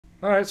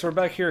Alright, so we're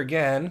back here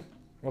again.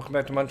 Welcome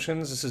back to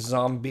Munchkins. This is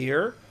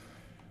Zombeer.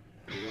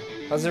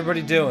 How's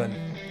everybody doing?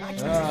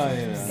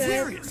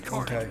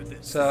 Okay,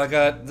 so I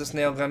got this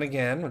nail gun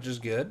again, which is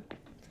good.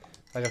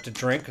 I have to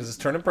drink because it's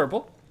turning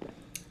purple.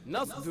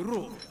 Not the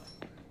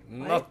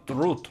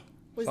root.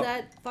 Was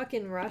that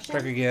fucking Russian?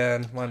 Drink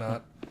again. Why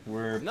not?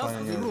 We're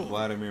playing as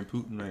Vladimir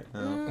Putin right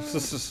now.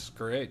 This is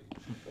great.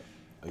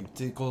 I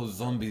take all the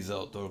zombies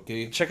out,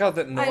 okay? Check out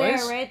that noise. I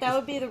know, right? That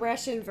would be the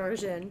Russian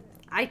version.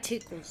 I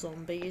tickle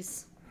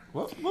zombies.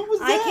 What was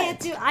that?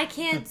 I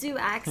can't do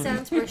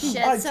accents for shit.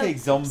 I take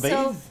zombies.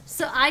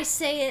 So I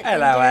say it.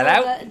 Hello,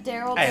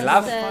 Daryl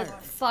hello. does the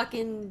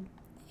fucking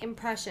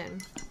impression.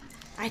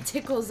 I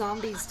tickle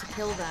zombies to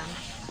kill them.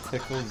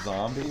 Tickle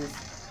zombies?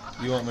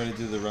 You want me to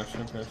do the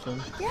Russian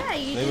impression? Yeah,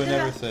 you They do would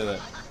that. never say that.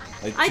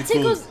 I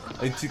tickle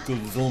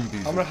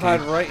zombies. I'm gonna hide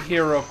right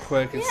here real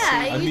quick. And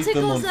Yeah, see. you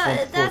tickle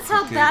that's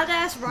how okay?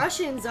 badass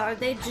Russians are.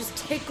 They just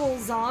tickle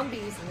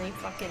zombies and they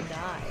fucking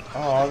die.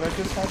 Oh, they're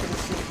just happy to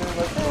see them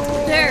like,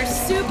 oh. They're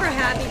super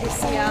happy to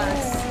see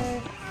us.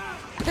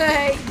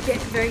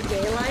 Get very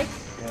gay-like.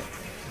 Yeah.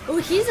 Oh,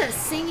 he's a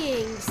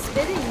singing,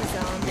 spitting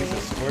zombie. He's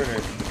a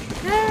squirter.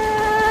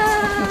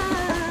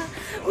 Ah,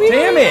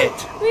 Damn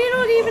it! We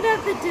don't even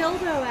have the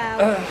dildo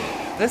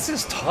out. This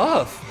is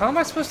tough. How am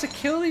I supposed to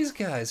kill these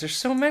guys? There's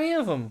so many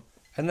of them.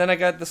 And then I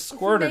got the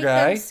squirter Make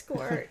guy. them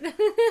squirt.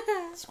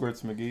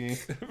 Squirts McGee.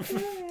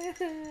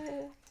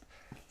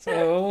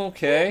 So,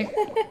 okay.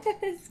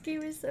 This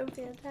game is so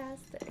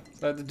fantastic.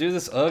 I have to do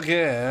this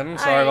again.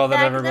 Sorry about that,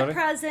 back everybody. The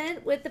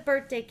present with the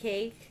birthday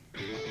cake.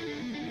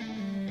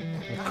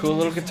 A cool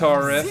little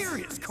guitar riff.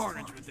 Serious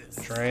carnage with this.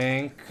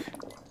 Drink.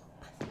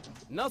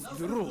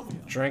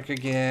 Drink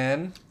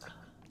again.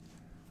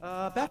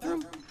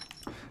 Bathroom?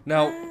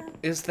 Now,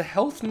 is the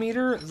health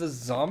meter the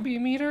zombie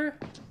meter?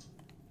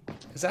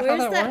 Is that how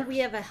that works? We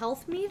have a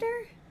health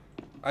meter?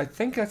 I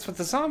think that's what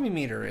the zombie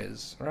meter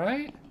is,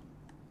 right?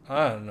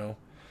 I don't know.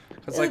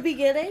 In the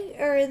beginning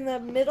or in the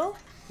middle?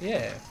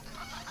 Yeah.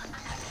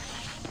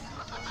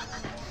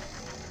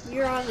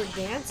 You're on the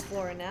dance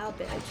floor now,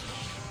 bitch.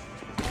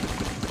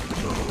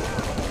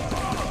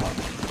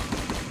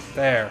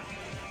 There.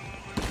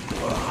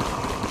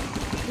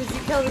 Did you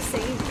kill the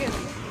singing kid?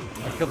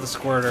 I killed the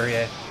squirter,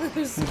 yeah.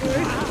 Those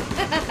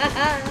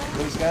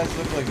guys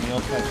look like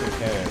Neil Patrick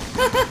Harris.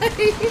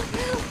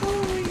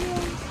 Oh my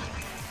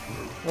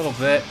god. A little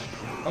bit.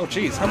 Oh,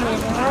 jeez. How many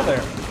of them are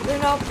there?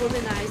 They're not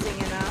womanizing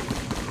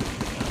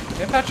enough.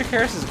 Yeah, Patrick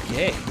Harris is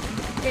gay.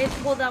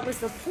 Well, that was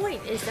the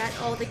point, is that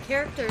all the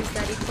characters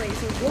that he plays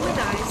are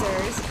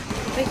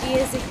womanizers, but he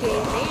is a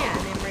gay man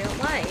in real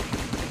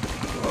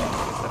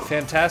life. A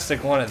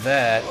fantastic one at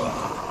that.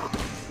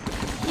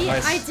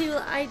 Nice.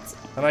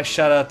 A nice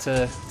shout out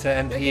to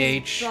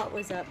NPH. His butt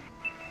was up.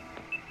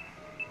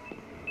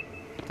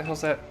 What the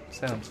hell's that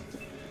sound?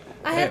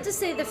 I have to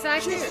say, the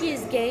fact that he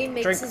is gay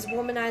makes Drink. his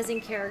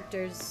womanizing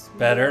characters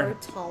Better? more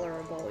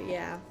tolerable,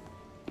 yeah.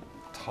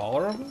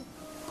 Tolerable?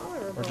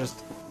 Tolerable. Or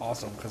just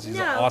awesome, because he's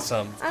No.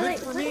 awesome. Why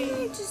don't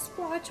you just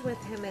watch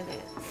with him in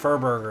it? Fur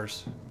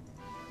burgers.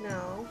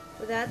 No,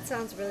 but that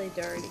sounds really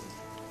dirty.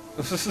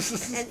 And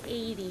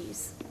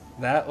 80s.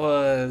 That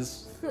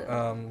was,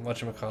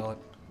 whatchamacallit.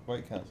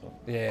 White Castle.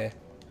 Yeah.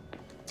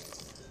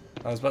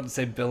 I was about to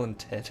say Bill and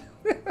Ted.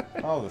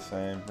 All the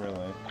same,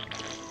 really.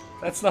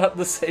 That's not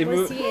the same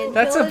Was movie. he in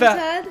That's Bill about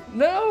and Ted?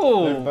 They're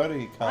No.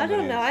 buddy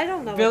comedies. I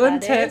don't know Bill what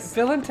and that Ted. is.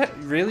 Bill and Ted.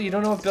 Really, you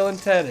don't know what Bill and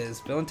Ted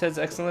is? Bill and Ted's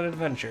Excellent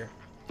Adventure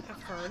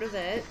I've heard of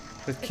it.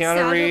 with It Keanu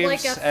sounded Reeves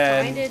like a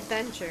fine and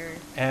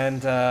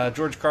adventure.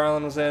 George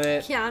Carlin was in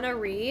it. Keanu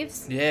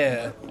Reeves?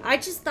 Yeah. I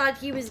just thought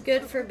he was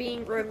good for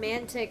being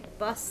romantic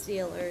bus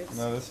stealers.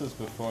 No, this was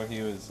before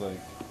he was, like,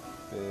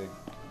 big.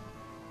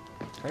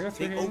 Can I go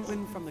through They here?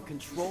 open from the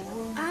control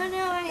room? I know,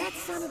 That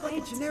sounded like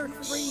a generic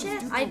phrase Shit,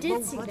 due to I a did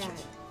low see budget.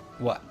 that.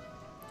 What?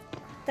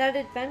 That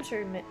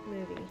adventure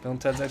movie. Bill and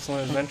Ted's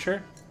Excellent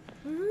Adventure?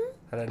 Hmm?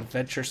 That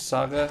adventure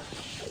saga?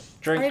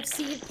 Drink. I've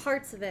seen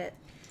parts of it.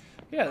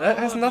 Yeah, that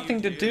has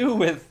nothing to do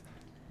with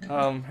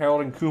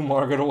Harold and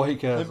Kumar go to White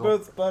They're Castle.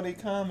 both buddy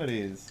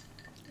comedies.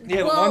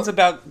 Yeah, Well- one's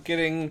about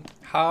getting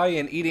high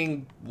and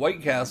eating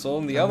White Castle,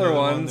 and the And other the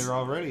one, one's... they're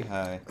already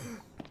high.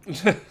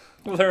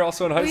 Well, they're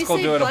also in high We school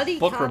say doing buddy a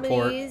book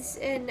report. comedies,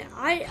 and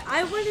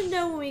I want to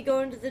know when we go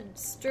into the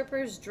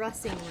stripper's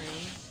dressing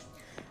room.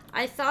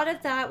 I thought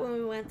of that when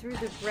we went through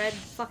the red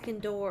fucking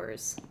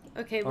doors.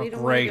 Okay, we Oh,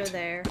 don't want to go great.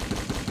 there.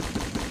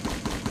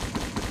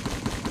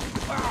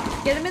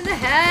 Get him in the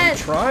head! I'm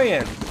trying.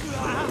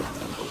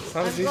 It's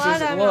not I'm as easy glad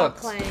as it I'm not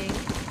looks. playing.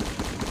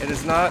 It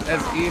is not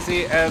as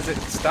easy as it...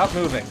 Stop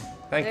moving.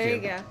 Thank There you.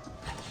 you go.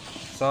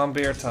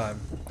 Zombeer time.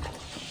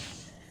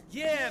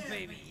 Yeah,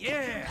 baby,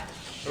 yeah!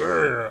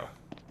 Urgh.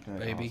 Yeah,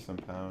 Baby. Austin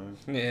Powers.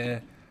 Yeah.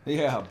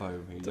 Yeah,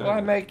 baby. Do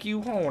I make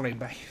you horny,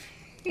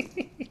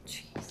 baby?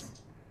 Jeez.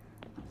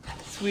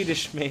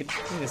 Swedish made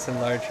penis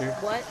enlarger.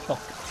 What? Oh.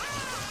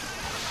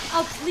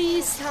 Oh,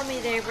 please tell me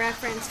they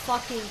reference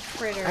fucking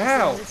critters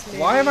Ow! in this movie.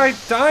 Why am I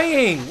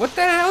dying? What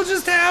the hell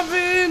just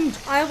happened?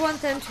 I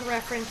want them to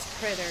reference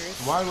critters.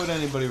 Why would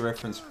anybody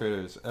reference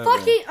critters? Ever?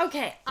 Fucking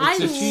okay. It's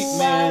a cheap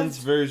man's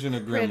version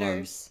of Gremlins.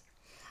 critters.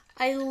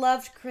 I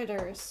loved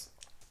critters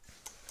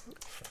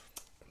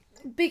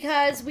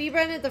because we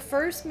rented the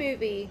first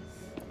movie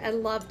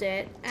and loved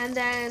it, and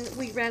then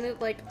we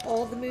rented like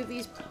all the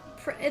movies.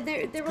 And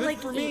there were Good like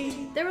for 8.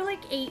 me. There were like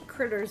 8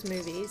 critters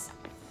movies,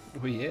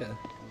 Oh yeah.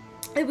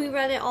 and we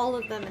rented all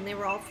of them, and they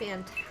were all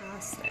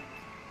fantastic.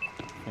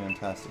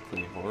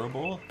 Fantastically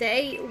horrible.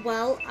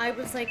 Well, I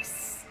was like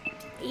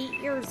 8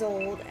 years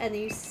old, and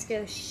they used to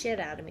scare the shit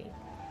out of me.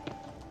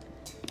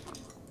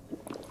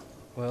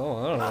 Well,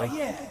 I don't know. Oh,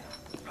 yeah.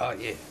 Oh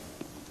yeah.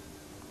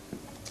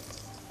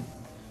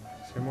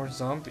 Is there more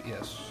zombie?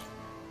 Yes.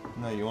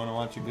 No, you want to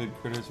watch a good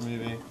critters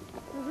movie?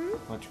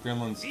 Watch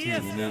Gremlins 2,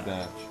 Yes. the new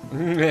batch.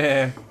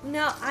 Yeah.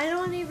 No, I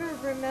don't even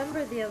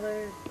remember the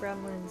other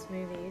Gremlins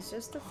movies.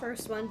 Just the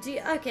first one.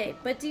 Okay,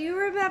 but do you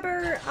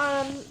remember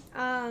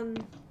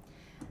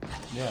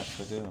Yes,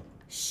 I do.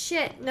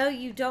 shit, no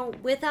you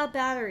don't. Without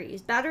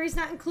batteries. Batteries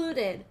not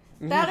included.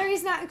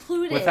 Batteries not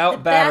included. Without The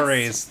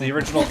batteries, the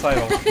original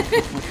title.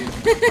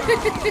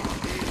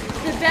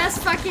 The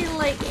best fucking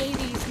like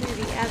 80s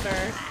movie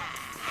ever.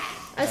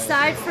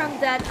 Aside from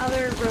that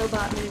other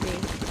robot movie.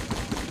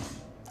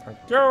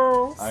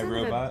 Go. Son of a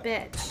iRobot?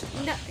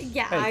 bitch. No,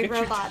 yeah, Hey, get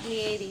your- iRobot in the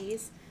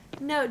 80s.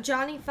 No,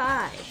 Johnny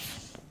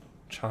 5.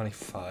 Johnny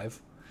 5.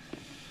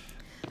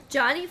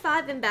 Johnny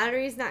 5 and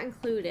Batteries Not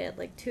Included.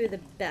 Like 2 of the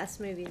best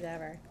movies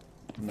ever.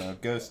 No,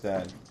 Ghost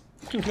Dad.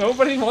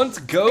 Nobody wants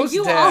Ghost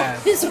You Dad.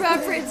 always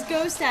reference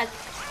Ghost Dad.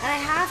 And I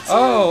have to,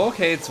 Oh,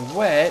 okay, it's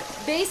wet.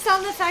 based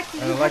on the fact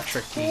that An you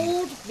electric have heat.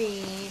 told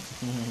me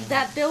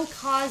that Bill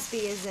Cosby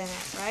is in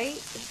it, right?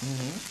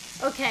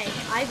 Okay,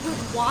 I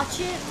would watch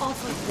it off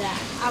of that.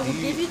 I will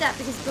give you that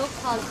because Bill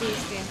Cosby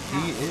is He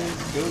fantastic.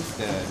 is Ghost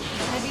Dad.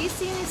 Have you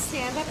seen his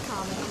stand-up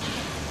comedy?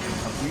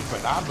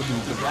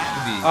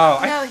 Oh,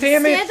 No,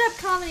 damn his it. stand-up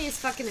comedy is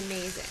fucking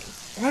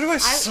amazing. Why do I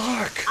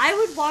suck? I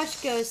would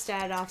watch Ghost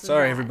Dad off of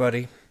Sorry, that.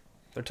 everybody.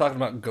 They're talking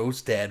about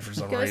Ghost Dad for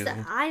some Ghost reason.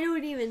 Dad. I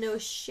don't even know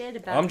shit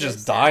about I'm Ghost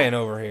just Dad. dying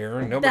over here.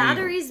 Nobody.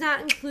 Batteries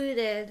not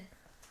included.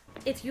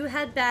 If you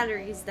had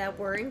batteries that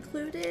were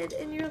included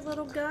in your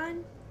little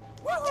gun,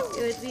 it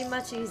would be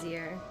much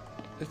easier.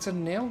 It's a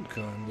nail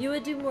gun. You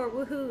would do more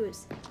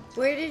woohoos.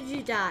 Where did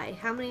you die?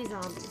 How many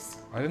zombies?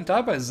 I didn't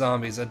die by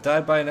zombies. I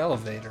died by an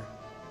elevator.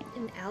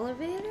 An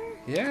elevator?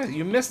 Yeah,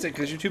 you missed it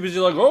because you're too busy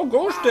like, oh,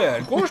 Ghost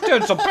Dad. Ghost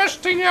Dad's the best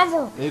thing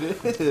ever. It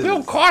is.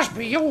 Bill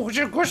Cosby, you was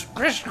your best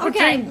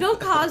Okay, thing. Bill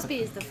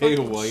Cosby is the Hey,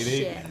 fucking Whitey.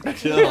 shit.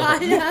 Chill.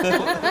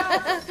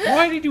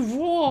 Why did you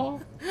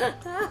roar?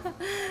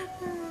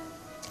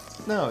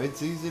 No,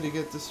 it's easy to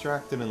get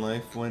distracted in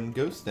life when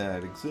Ghost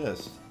Dad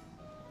exists.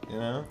 You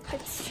know?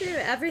 It's true.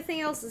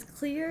 Everything else is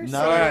clear.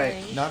 Not,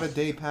 sailing. not a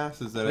day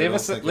passes that I Leave don't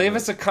us think leave of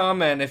us a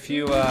comment if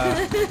you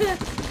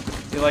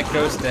you like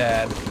Ghost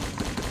Dad.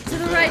 To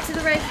the right, to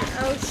the right.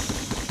 Oh,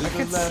 To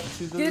the left,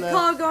 to the Good left.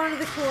 call going to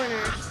the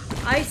corner.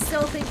 I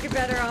still think you're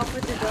better off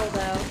with the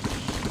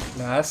dildo.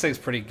 Nah, this thing's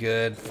pretty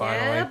good.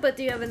 Finally, Yeah, but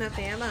do you have enough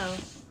ammo?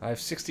 I have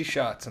 60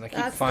 shots and I keep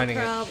That's finding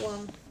the it.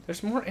 problem.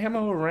 There's more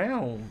ammo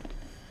around.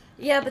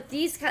 Yeah, but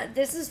this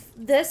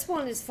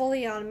one is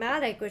fully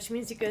automatic, which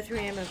means you go through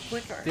ammo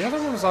quicker. The other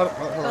one was on.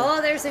 Oh,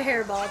 there's a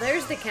hairball.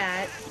 There's the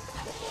cat.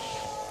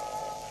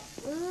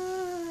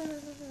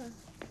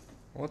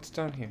 What's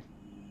down here?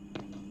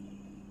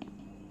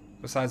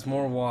 Besides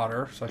more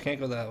water, so I can't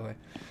go that way.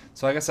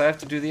 So I guess I have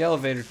to do the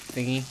elevator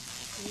thingy,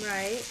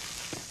 Right.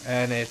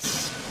 and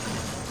it's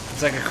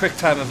like a quick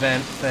time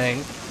event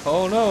thing.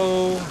 Oh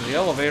no, the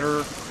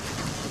elevator.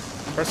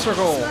 Press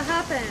circle. So what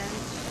happened?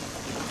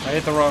 I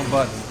hit the wrong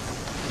button.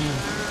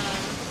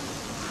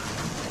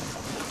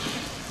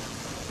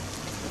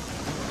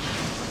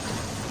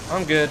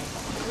 I'm good.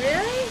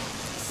 Really?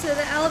 So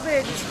the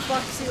elevator just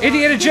fucks you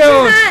Indiana up. Jones! Get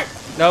your hat!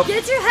 Nope.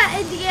 Get your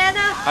hat, Indiana!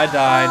 I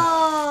died.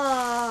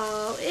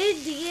 Oh,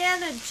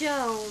 Indiana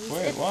Jones.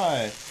 Wait, If,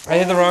 why? I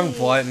hit the wrong only-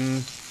 button.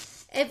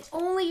 If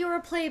only you were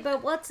played by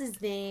what's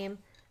his name,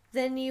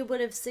 then you would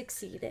have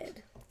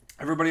succeeded.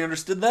 Everybody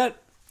understood that?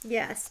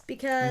 Yes,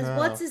 because No.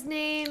 what's his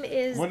name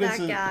is What that is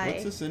this? guy.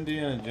 What's this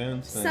Indiana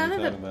Jones thing Son you're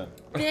of a talking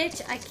about?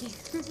 bitch, I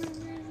can't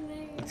remember his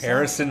name.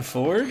 Harrison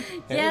Ford?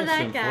 Yeah, that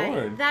Harrison guy.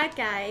 Ford. That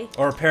guy.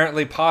 Or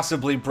apparently,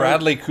 possibly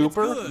Bradley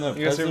Cooper? No,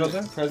 You guys hear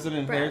about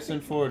President Brad. Harrison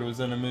Ford was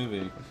in a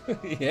movie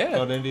that? Yeah.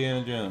 called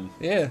Indiana Jones.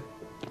 Yeah.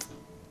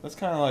 That's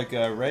kind of like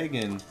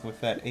Reagan with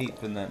that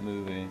ape in that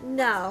movie.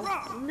 No,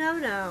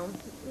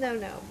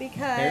 because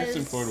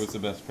Harrison Ford was the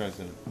best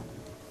president.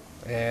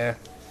 Yeah.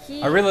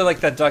 he, I really like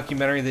that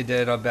documentary they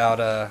did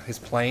about his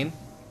plane.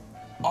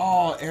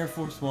 Oh, Air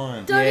Force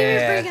One. don't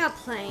Yeah. even bring up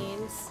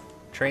planes.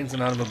 Trains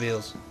and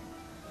automobiles.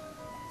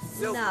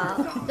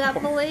 No,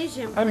 that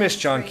Malaysian. I miss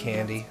plane John thing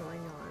Candy. that's going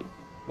on.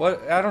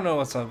 What? I don't know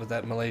what's up with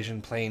that Malaysian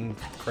plane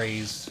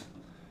craze.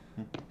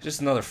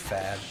 Just another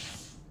fad.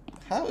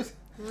 How is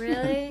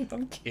Really?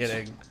 I'm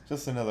kidding.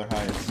 Just another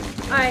hide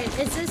seek. Alright,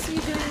 is this you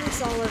doing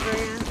this all over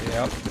again?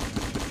 Yep.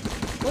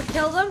 We'll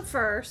kill them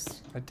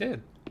first. I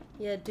did.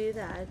 Yeah, do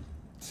that.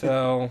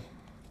 So,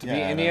 to be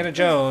Yeah, Indiana Adam.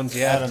 Jones,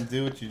 yeah. Adam,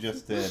 do what you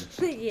just did.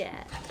 Yeah.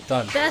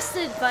 Done. Best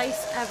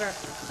advice ever.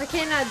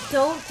 Okay, now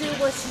don't do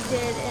what you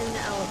did in the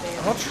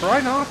elevator. I'll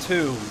try not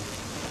to.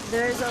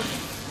 There's a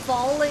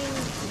falling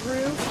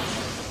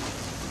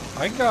roof.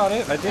 I got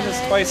it. I did and a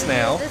then spice you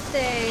now. do the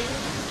thing,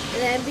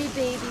 and then be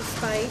baby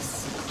spice.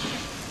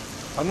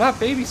 I'm not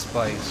Baby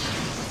Spice.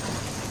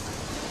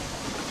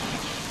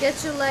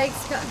 Get your legs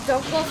cut.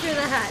 Don't go for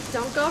the hat.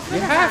 Don't go for You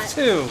the have hat.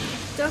 to.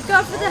 Don't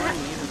go for the All I hat.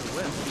 need is a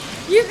whip.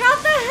 You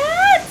got the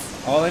hat!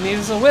 All I need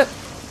is a whip.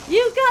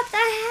 You got the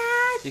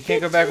hat! You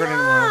can't Good go backward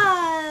anymore.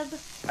 job,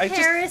 I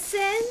just-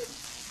 Harrison.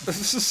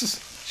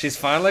 She's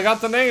finally got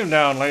the name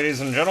down,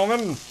 ladies and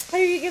gentlemen. Are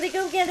you gonna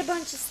go get a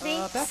bunch of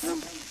snakes?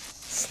 Bathroom?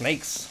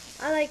 Snakes.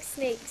 I like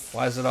snakes.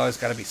 Why is it always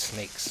gotta be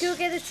snakes? Go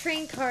get a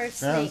train car of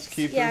snakes.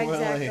 Groundskeeper Yeah, Willie.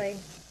 exactly.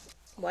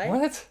 What?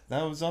 What?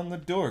 That was on the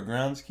door.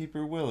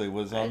 Groundskeeper Willie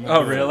was on the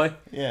Oh, door. really? I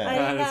Yeah.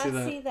 did I not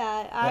didn't see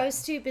that. I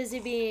was too busy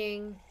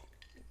being.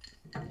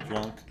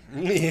 Drunk.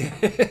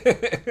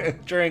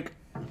 Drink.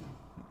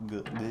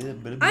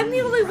 I'm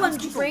the only one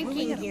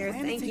drinking here.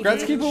 Thank you.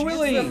 Groundskeeper dude.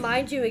 Willie.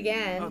 Remind you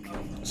again. Okay.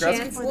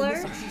 Chancellor.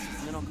 And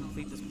then I'll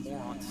complete this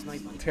moron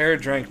sniper. Tara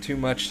drank too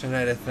much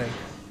tonight, I think.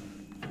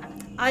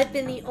 I've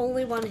been the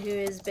only one who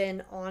has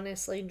been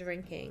honestly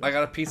drinking. I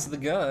got a piece of the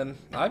gun.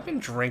 I've been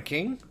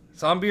drinking.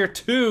 Zombeer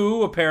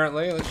 2,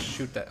 apparently. Let's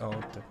shoot that. Oh,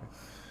 different.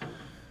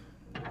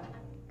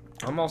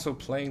 I'm also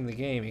playing the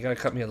game. You gotta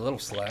cut me a little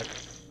slack.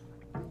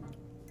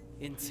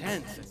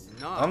 Intense as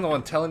not. I'm the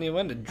one telling you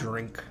when to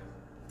drink.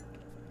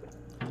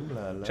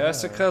 La, la.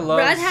 Jessica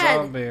loves Redhead.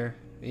 Zombeer.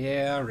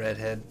 Yeah,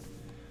 redhead.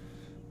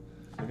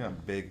 I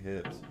got big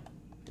hips.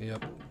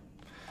 Yep.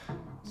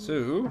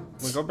 So,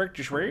 we go back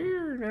to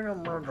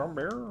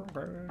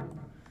Zombeer.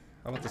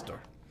 How about this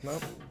door?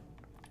 Nope.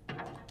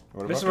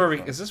 What This is about where the we.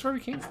 front? Is this where we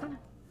came from?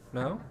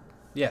 No.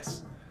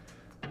 Yes.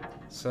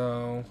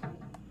 So,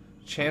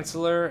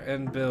 Chancellor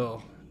and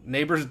Bill,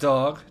 neighbor's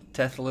dog,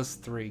 Tethalus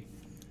 3.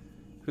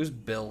 Who's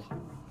Bill?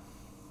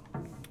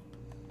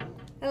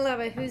 I love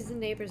it. Who's the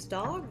neighbor's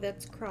dog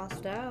that's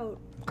crossed out?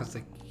 Because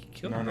they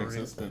killed him already.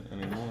 Non-existent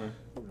anymore.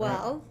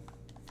 Well,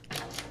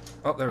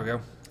 Oh, there we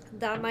go.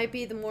 that might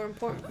be the more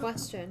important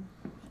question.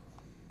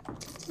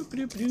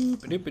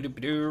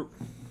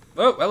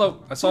 Oh,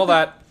 hello. I saw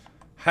that.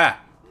 Ha.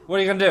 What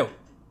are you gonna do?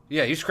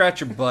 Yeah, you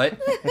scratch your butt.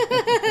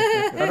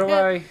 How do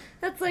I?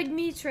 That's like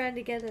me trying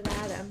to get it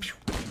at him.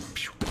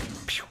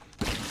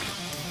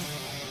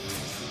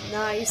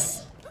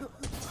 Nice.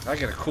 I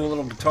get a cool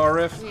little guitar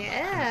riff.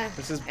 Yeah.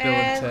 This is Bill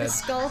and the Ted.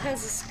 skull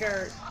has a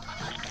skirt.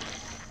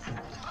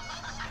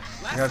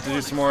 I have to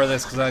do some more of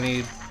this because I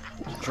need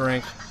a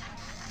drink.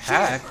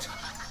 Hacked?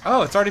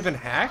 Oh, it's already been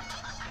hacked?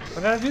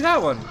 When did I do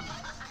that one?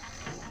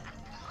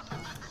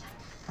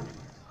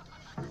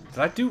 Did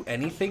I do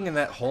anything in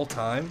that whole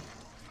time?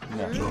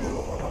 No.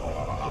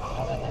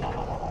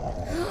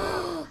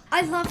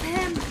 I love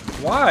him.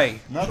 Why?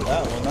 Not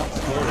that one, not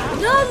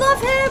Squirter. No, I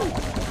love him.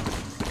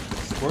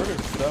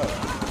 Squirter's stuck.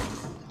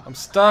 I'm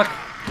stuck.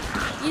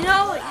 You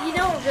know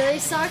what really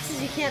sucks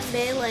is you can't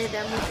melee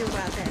them with your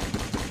weapon.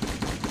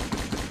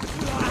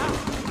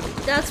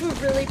 That's what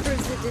really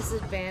proves the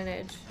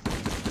disadvantage.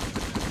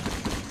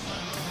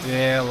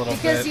 Yeah, a little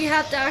Because bit. you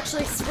have to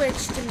actually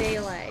switch to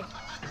melee.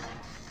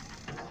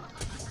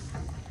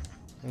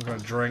 I'm gonna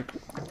drink.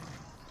 And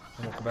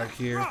we'll go back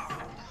here.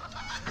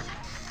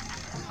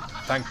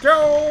 Thank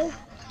you!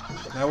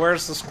 Now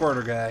where's the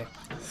squirter guy?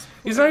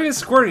 He's not even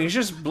squirting, he's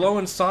just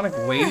blowing sonic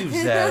waves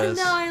at us.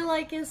 No, I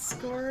like his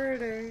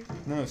squirter.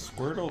 No,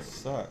 Squirtle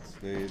sucks,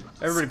 dude.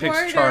 Everybody picks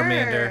Squirter.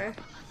 Charmander.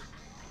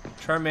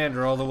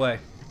 Charmander all the way.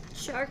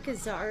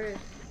 Charkazard.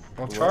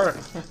 Well, What?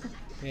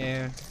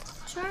 Yeah.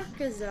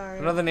 Charkazard.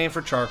 Another name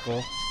for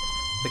Charcoal.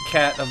 The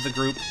cat of the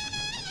group.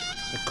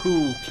 The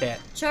cool cat.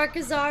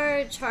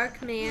 Charkazard,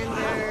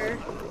 Charkmander,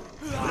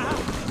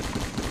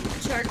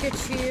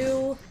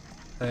 Charkachu.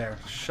 There.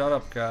 Shut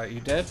up, guy. You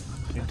dead?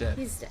 You're dead.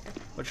 He's dead.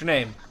 What's your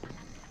name?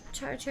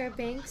 Char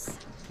Banks.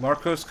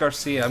 Marcos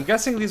Garcia. I'm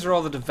guessing these are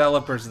all the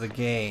developers of the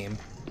game.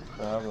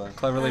 Probably.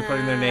 Cleverly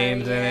putting their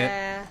names in it.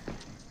 Yeah.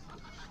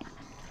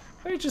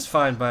 They're just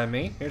fine by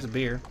me. Here's a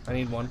beer. I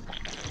need one.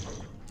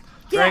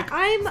 Yeah, Drink.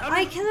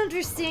 I can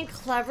understand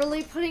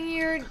cleverly putting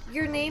your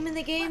name in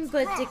the game,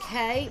 but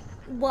Decay.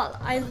 Well,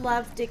 I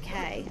love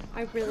Decay.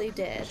 I really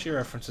did. She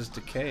references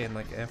Decay in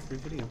like every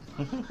video.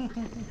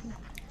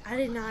 I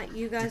did not.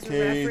 You guys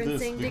Decay were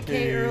this, referencing Decay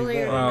decay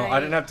earlier that. Well, tonight. I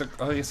didn't have to.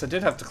 Oh, yes, I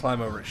did have to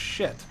climb over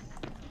shit.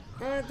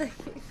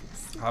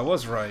 I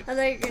was right. I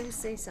thought you were going to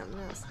say something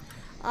else.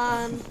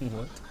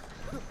 What?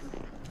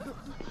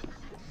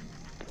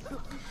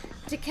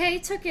 Decay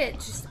took it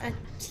just a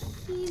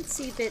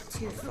teensy bit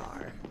too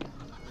far.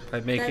 By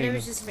Then it making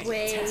was just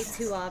way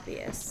too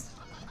obvious.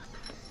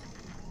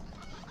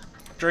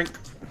 drink.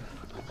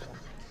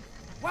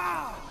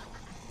 Wow!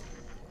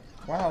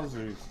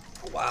 Wowzers.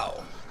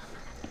 Wow.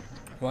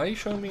 Why are you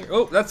showing me?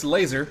 Oh, that's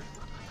laser.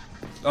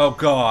 Oh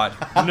God,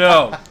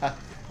 no.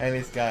 And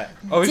he's got.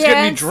 Oh, he's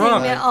getting me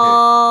drunk.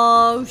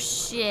 Oh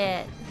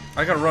shit.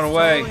 I gotta run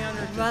away.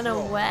 Run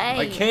away.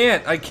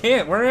 I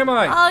can't. Where am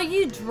I? Oh,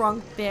 you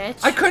drunk bitch.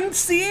 I couldn't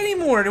see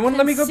anymore. They wouldn't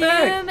let me go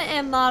back. Consume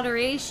in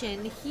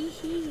moderation. Hee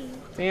hee.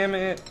 Damn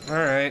it.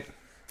 Alright.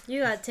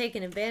 You got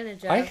taken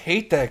advantage of. I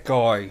hate that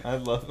guy. I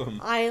love him.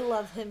 I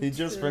love him He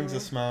just too. brings a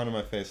smile to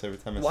my face every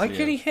time I Why see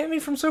can't him. he hit me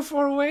from so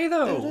far away,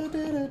 though?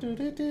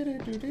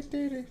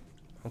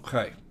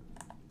 Okay.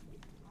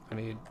 I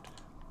need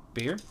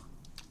beer.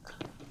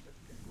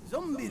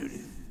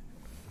 Zombeer.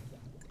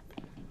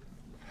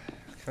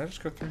 Can I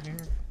just go through here?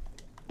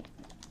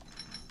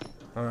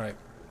 Alright.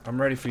 I'm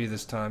ready for you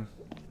this time.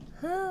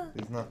 Huh.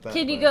 He's not that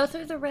Can you bad. go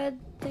through the red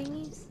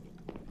thingies?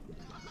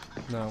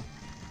 No.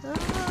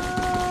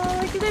 Oh,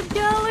 look at him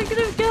go! Look at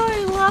him go!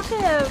 I love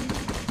him!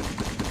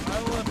 I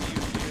love you,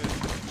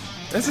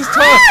 dude. This is tough!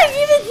 Ah!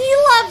 Even he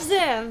loves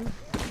him!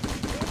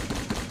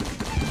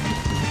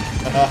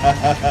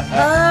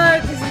 Oh,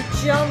 because he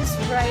jumps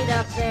right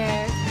up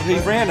there. He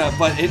ran up,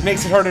 but it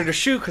makes it harder to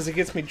shoot because it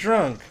gets me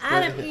drunk.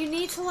 Adam, you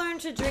need to learn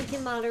to drink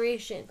in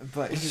moderation.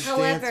 But his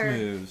However- dance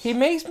moves. He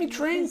makes me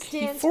drink.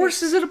 He Dance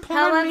forces it upon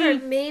However,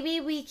 me.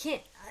 maybe we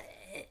can't...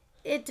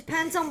 It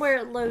depends on where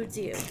it loads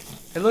you.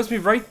 It loads me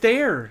right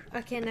there.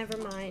 Okay, never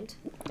mind.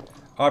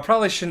 Oh, I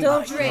probably shouldn't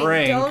Don't drink.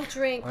 drink. Don't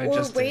drink. I Or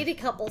just wait did.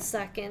 a couple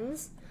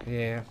seconds.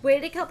 Yeah.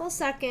 Wait a couple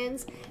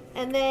seconds,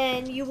 and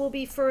then you will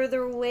be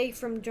further away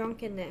from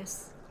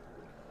drunkenness.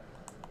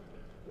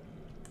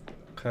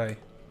 Okay.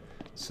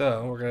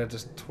 So, we're gonna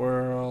just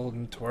twirl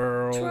and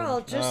twirl.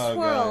 Twirl, just Oh,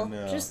 twirl. God,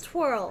 no. Just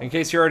twirl. In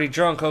case you're already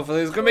drunk,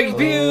 hopefully it's gonna make you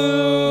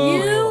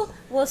puke. You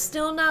will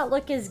still not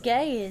look as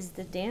gay as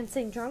the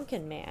dancing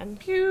drunken man.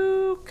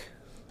 Puke.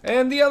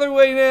 And the other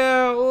way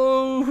now.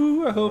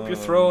 Oh, I hope you're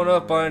throwing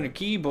up on your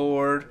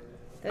keyboard.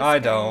 This I guy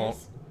don't.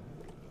 is.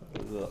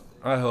 Ugh.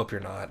 I hope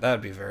you're not.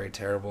 That'd be very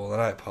terrible,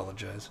 and I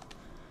apologize.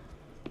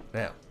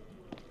 Now.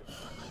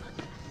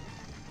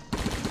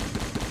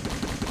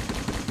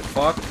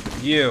 Fuck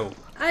you.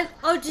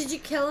 Oh, did you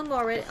kill him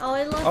already? Oh,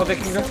 I love Oh, they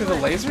him can go so through the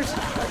much. lasers?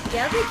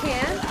 Yeah, they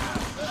can.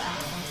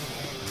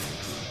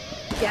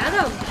 Get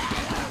him.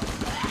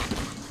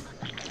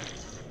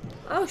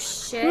 Oh,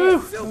 shit.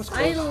 Whew, that was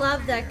I close.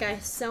 love that guy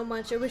so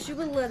much. I wish you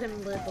would let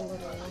him live a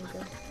little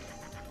longer.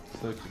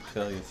 So it could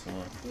kill you some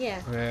more. Yeah.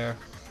 Yeah.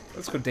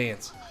 Let's go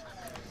dance.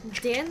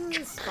 Dan in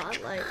the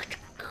spotlight.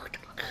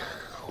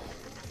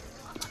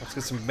 Let's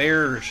get some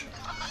bears.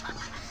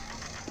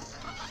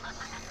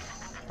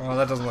 Oh,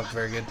 that doesn't look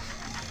very good.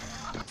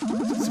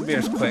 Let's get some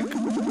beers quick.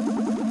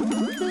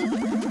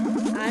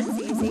 That's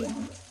easy.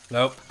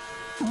 Nope.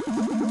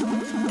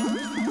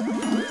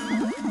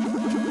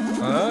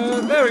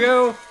 There we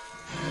go.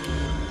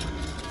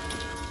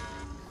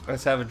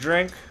 Let's have a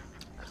drink.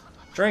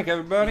 Drink,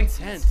 everybody.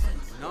 Intense.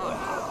 Not.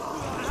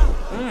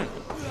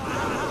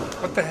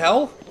 What the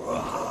hell?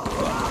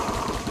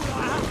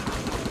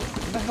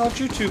 Where the hell did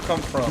you two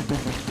come from?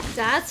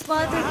 That's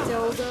why the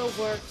dildo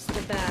works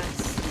the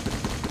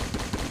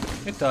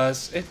best. It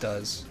does. It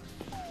does.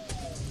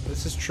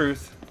 This is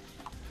truth.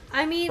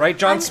 I mean, Right,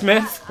 John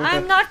Smith?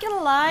 I'm not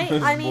gonna lie.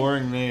 Most I mean,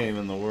 boring name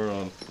in the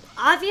world.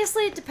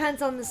 obviously it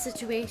depends on the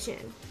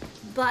situation,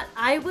 but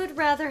I would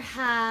rather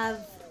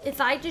have,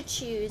 if I had to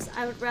choose,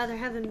 I would rather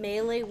have a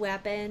melee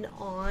weapon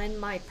on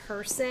my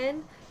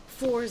person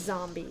for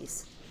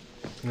zombies.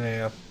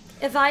 Yeah.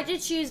 If I had to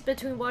choose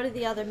between one or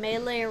the other,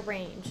 melee or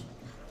range,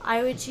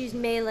 I would choose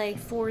melee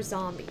for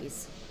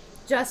zombies.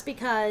 Just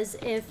because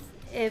if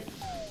it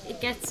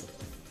gets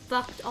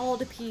fucked all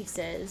to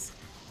pieces,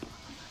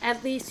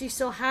 at least you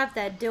still have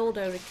that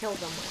dildo to kill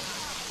them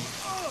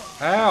with.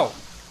 Ow.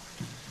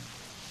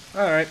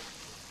 Alright.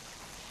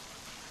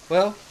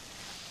 Well,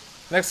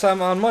 next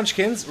time on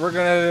Munchkins, we're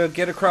gonna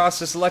get across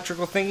this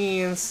electrical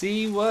thingy and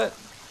see what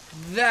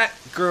that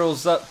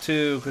girl's up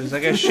to, because I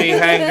guess she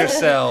hanged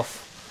herself.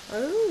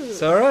 Ooh.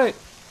 So, alright.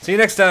 See you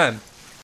next time.